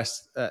 Probably the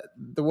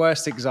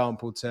worst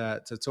example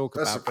to talk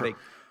about. But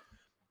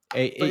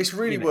it's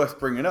really worth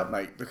bringing up,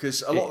 mate,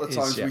 because a lot of the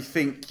times we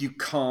think you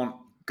can't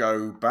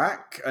go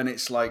back, and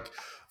it's like,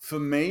 for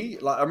me,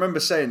 like, I remember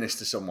saying this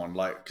to someone,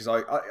 like, because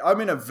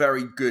I'm in a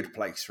very good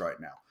place right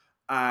now,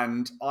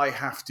 and I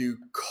have to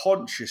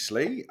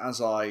consciously, as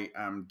I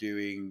am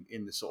doing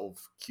in the sort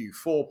of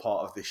Q4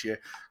 part of this year,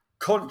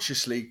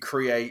 consciously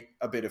create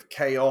a bit of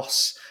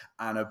chaos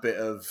and a bit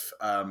of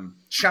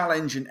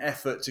challenge and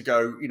effort to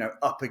go,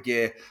 up a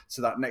gear to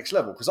that next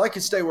level. Because I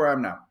could stay where I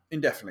am now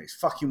indefinitely. It's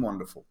fucking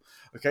wonderful.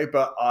 Okay,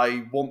 but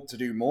I want to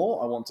do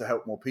more. I want to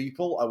help more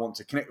people. I want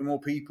to connect with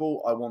more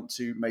people. I want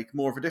to make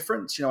more of a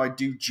difference. I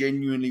do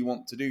genuinely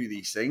want to do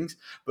these things.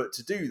 But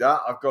to do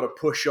that, I've got to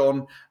push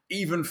on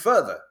even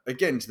further,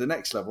 again, to the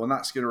next level. And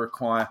that's going to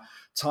require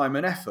time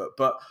and effort.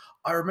 But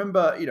I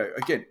remember,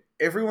 again,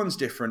 everyone's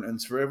different.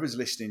 And for whoever's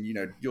listening,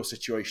 your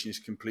situation is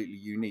completely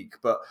unique.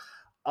 But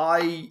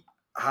I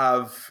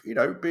have,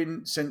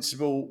 been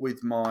sensible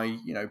with my,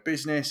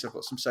 business. I've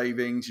got some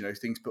savings,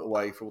 things put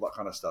away for all that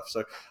kind of stuff.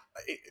 So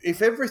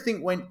if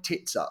everything went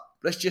tits up,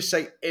 let's just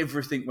say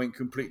everything went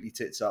completely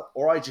tits up,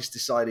 or I just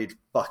decided,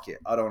 fuck it,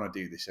 I don't want to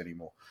do this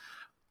anymore.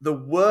 The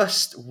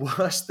worst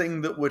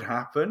thing that would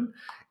happen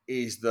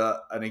is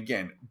that, and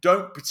again,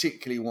 don't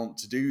particularly want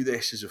to do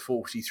this as a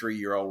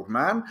 43-year-old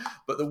man,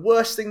 but the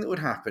worst thing that would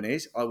happen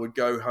is I would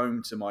go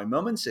home to my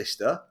mum and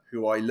sister,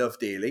 who I love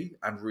dearly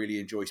and really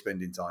enjoy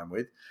spending time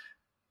with,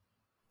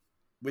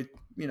 with,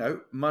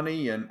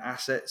 money and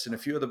assets and a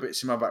few other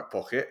bits in my back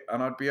pocket,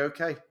 and I'd be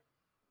okay.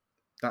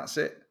 That's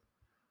it.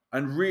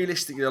 And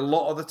realistically, a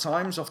lot of the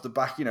times off the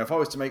back, if I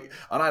was to make,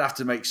 and I'd have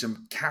to make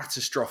some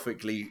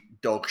catastrophically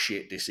dog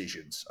shit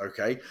decisions,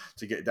 okay,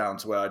 to get down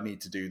to where I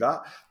need to do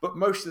that. But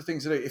most of the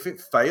things I do, if it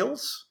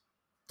fails,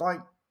 like,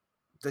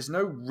 there's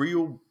no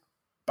real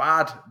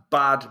bad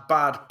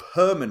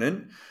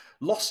permanent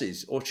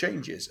losses or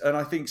changes. And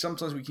I think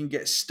sometimes we can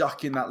get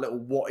stuck in that little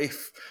what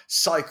if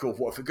cycle.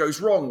 What if it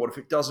goes wrong? What if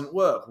it doesn't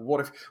work? What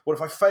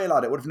if I fail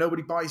at it? What if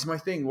nobody buys my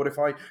thing? What if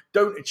I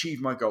don't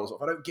achieve my goals? What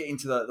if I don't get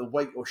into the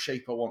weight or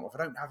shape I want? What if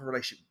I don't have a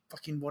relationship?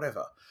 Fucking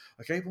whatever.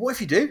 Okay, but what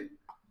if you do?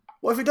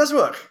 What if it does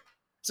work?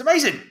 It's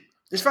amazing.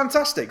 It's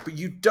fantastic. But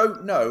you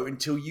don't know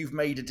until you've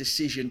made a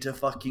decision to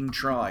fucking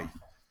try.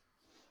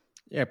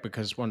 Yeah,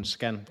 because once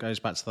again, goes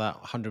back to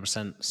that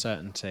 100%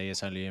 certainty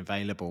is only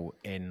available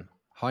in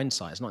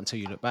hindsight. It's not until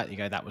you look back you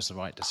go, that was the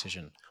right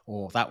decision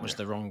or that was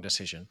the wrong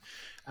decision.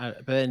 But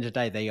at the end of the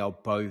day, they are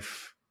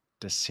both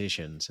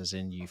decisions, as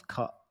in you've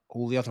cut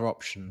all the other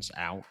options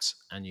out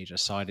and you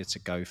decided to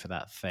go for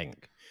that thing.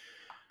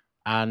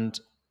 And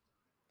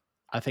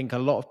I think a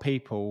lot of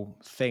people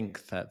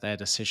think that their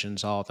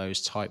decisions are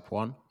those type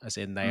 1, as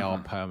in they are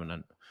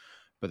permanent.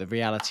 But the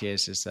reality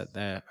is that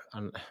they're,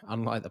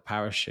 unlike the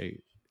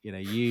parachute,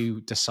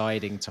 you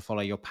deciding to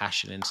follow your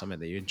passion in something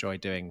that you enjoy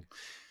doing,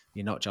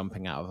 you're not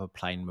jumping out of a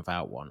plane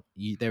without one.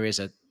 There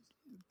is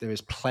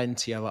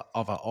plenty of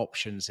other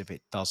options if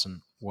it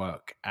doesn't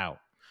work out.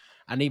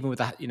 And even with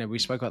that, we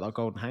spoke about the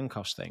golden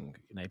handcuffs thing.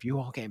 If you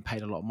are getting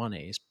paid a lot of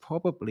money, it's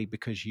probably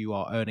because you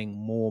are earning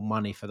more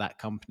money for that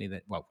company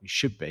than, well, you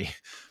should be,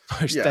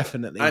 most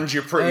definitely. And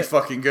you're pretty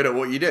fucking good at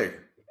what you do.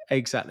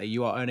 Exactly.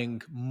 You are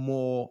earning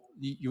more,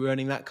 you're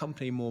earning that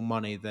company more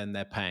money than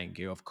they're paying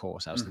you, of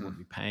course, else they wouldn't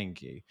be paying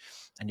you.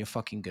 And you're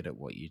fucking good at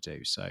what you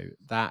do. So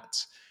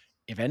that,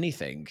 if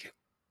anything,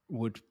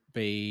 would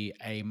be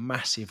a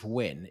massive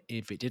win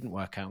if it didn't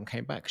work out and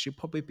came back, because you'd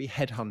probably be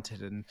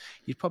headhunted and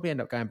you'd probably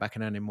end up going back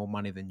and earning more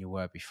money than you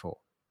were before,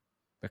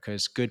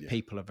 because good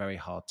people are very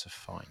hard to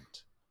find.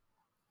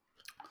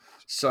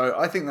 So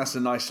I think that's a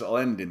nice little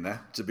end in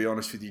there, to be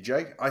honest with you,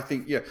 Jay. I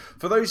think,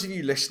 for those of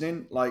you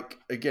listening,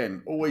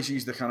 again, always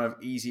use the kind of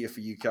easier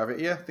for you caveat.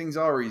 Yeah, things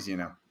are easier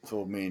now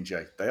for me and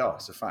Jay. They are,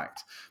 it's a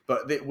fact.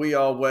 But that we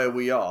are where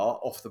we are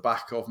off the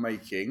back of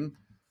making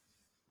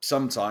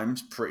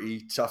sometimes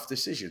pretty tough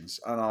decisions.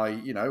 And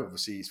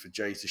obviously it's for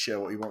Jay to share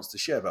what he wants to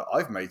share, but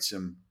I've made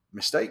some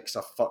mistakes.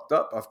 I've fucked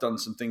up. I've done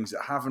some things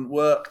that haven't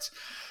worked.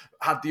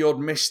 Had the odd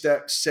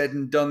missteps, said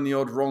and done the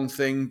odd wrong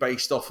thing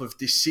based off of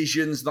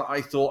decisions that I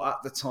thought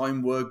at the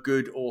time were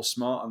good or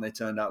smart, and they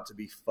turned out to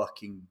be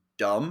fucking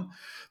dumb.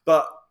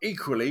 But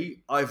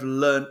equally, I've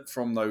learnt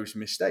from those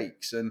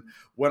mistakes. And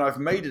when I've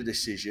made a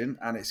decision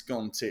and it's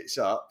gone tits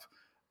up,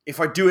 if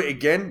I do it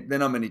again,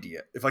 then I'm an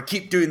idiot. If I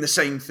keep doing the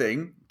same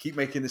thing, keep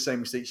making the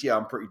same mistakes,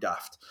 I'm pretty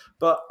daft.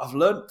 But I've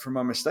learned from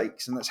my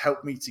mistakes, and that's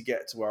helped me to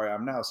get to where I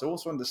am now. So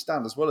also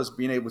understand, as well as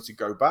being able to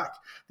go back,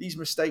 these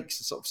mistakes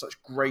are sort of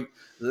such great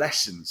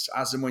lessons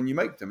as and when you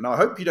make them. Now, I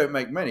hope you don't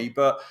make many,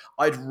 but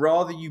I'd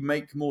rather you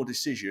make more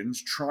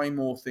decisions, try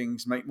more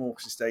things, make more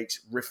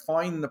mistakes,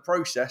 refine the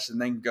process, and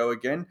then go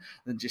again,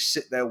 than just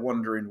sit there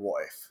wondering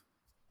what if.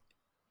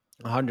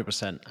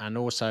 100%. And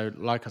also,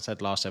 like I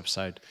said last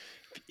episode,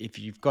 if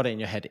you've got it in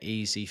your head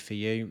easy for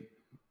you,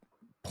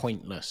 a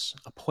pointless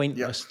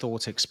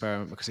thought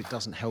experiment, because it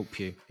doesn't help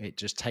you. It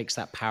just takes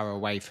that power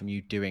away from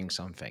you doing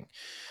something.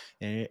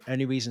 The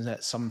only reason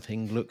that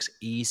something looks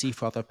easy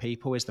for other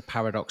people is the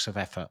paradox of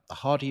effort. The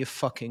harder you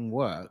fucking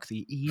work,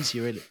 the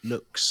easier it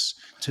looks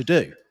to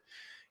do.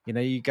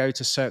 You go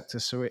to Cirque du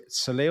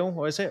Soleil,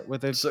 what is it?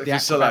 With the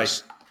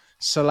acrobats.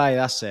 Soleil,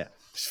 that's it.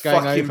 It's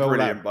fucking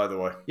brilliant, by the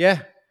way.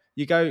 Yeah.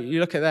 You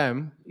look at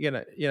them,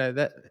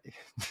 that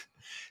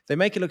they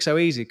make it look so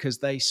easy because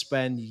they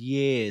spend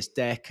years,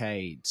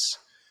 decades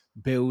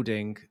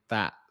building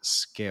that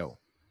skill.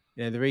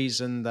 The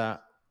reason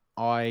that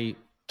I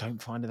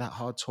don't find it that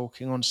hard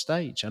talking on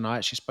stage, and I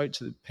actually spoke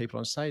to the people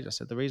on stage, I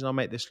said, the reason I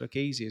make this look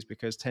easy is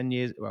because 8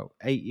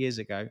 years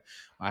ago,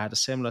 I had a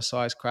similar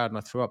size crowd and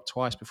I threw up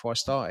twice before I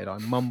started. I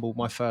mumbled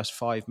my first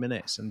 5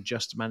 minutes and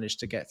just managed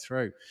to get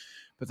through.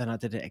 But then I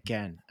did it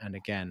again and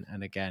again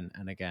and again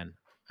and again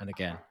and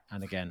again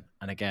and again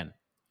and again.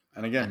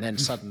 And again. And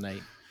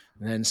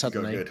then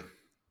suddenly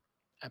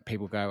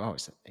people go, oh,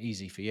 it's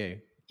easy for you.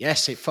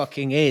 Yes, it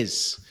fucking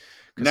is.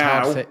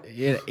 Now.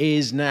 It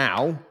is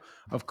now,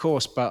 of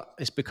course, but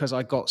it's because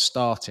I got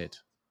started.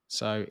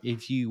 So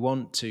if you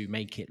want to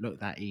make it look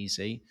that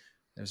easy,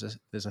 there's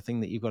a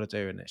thing that you've got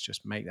to do, and it's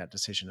just make that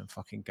decision and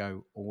fucking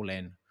go all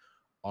in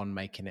on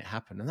making it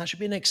happen. And that should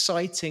be an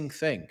exciting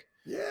thing.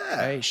 Yeah.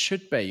 Okay? It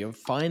should be. You're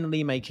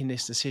finally making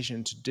this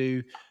decision to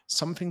do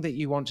something that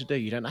you want to do.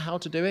 You don't know how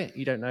to do it.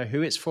 You don't know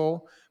who it's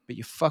for, but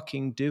you're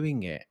fucking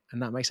doing it.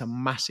 And that makes a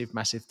massive,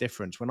 massive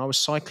difference. When I was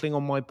cycling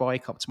on my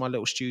bike up to my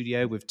little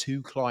studio with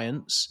 2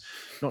 clients,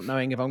 not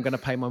knowing if I'm going to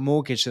pay my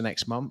mortgage the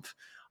next month,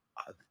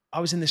 I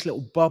was in this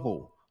little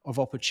bubble. of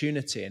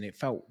opportunity, and it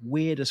felt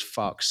weird as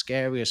fuck,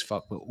 scary as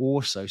fuck, but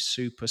also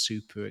super,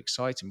 super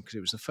exciting, because it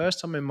was the first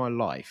time in my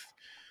life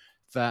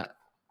that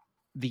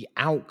the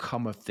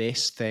outcome of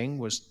this thing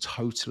was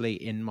totally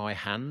in my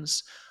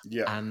hands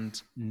Yeah.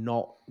 and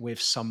not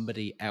with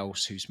somebody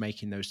else who's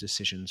making those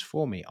decisions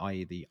for me,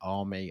 i.e. the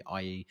army,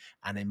 i.e.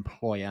 an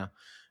employer,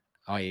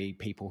 i.e.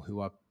 people who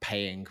are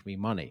paying me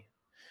money.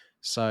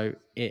 So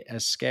it,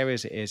 as scary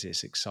as it is,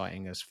 it's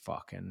exciting as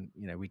fuck. And,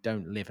 you know, we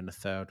don't live in a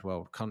third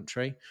world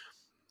country.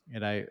 You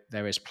know,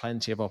 there is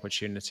plenty of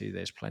opportunity.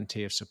 There's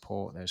plenty of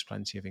support. There's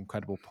plenty of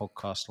incredible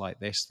podcasts like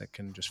this that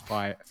can just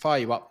fire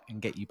you up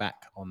and get you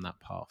back on that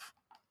path.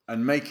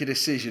 And make a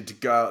decision to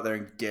go out there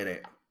and get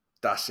it.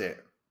 That's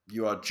it.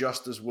 You are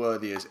just as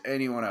worthy as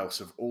anyone else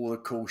of all the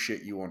cool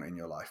shit you want in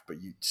your life. But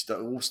it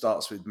all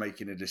starts with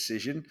making a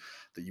decision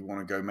that you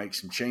want to go make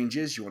some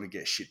changes. You want to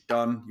get shit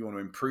done. You want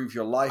to improve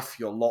your life,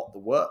 your lot, the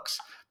works.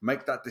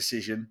 Make that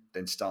decision,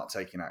 then start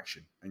taking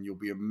action. And you'll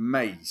be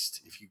amazed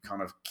if you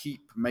kind of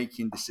keep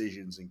making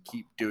decisions and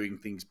keep doing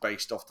things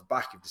based off the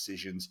back of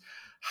decisions,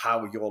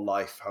 how your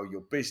life, how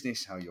your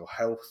business, how your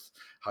health,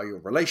 how your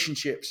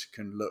relationships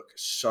can look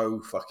so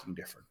fucking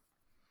different.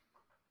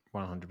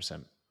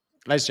 100%.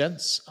 Ladies and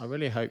gents, I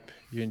really hope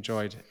you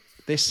enjoyed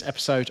this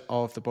episode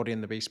of the Body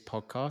and the Beast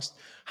podcast.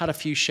 Had a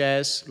few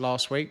shares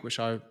last week, which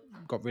I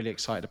got really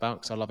excited about,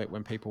 because I love it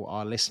when people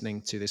are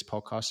listening to this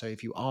podcast. So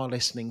if you are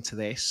listening to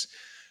this,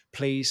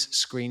 please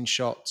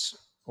screenshot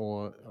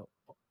or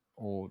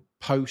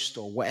post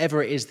or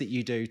whatever it is that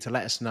you do to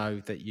let us know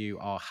that you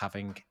are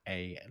having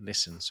a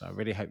listen. So I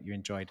really hope you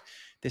enjoyed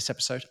this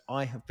episode.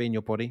 I have been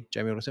your body,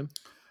 Jamie Alderton.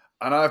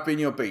 And I've been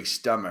your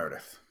beast, Dan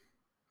Meredith.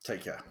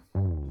 Take care.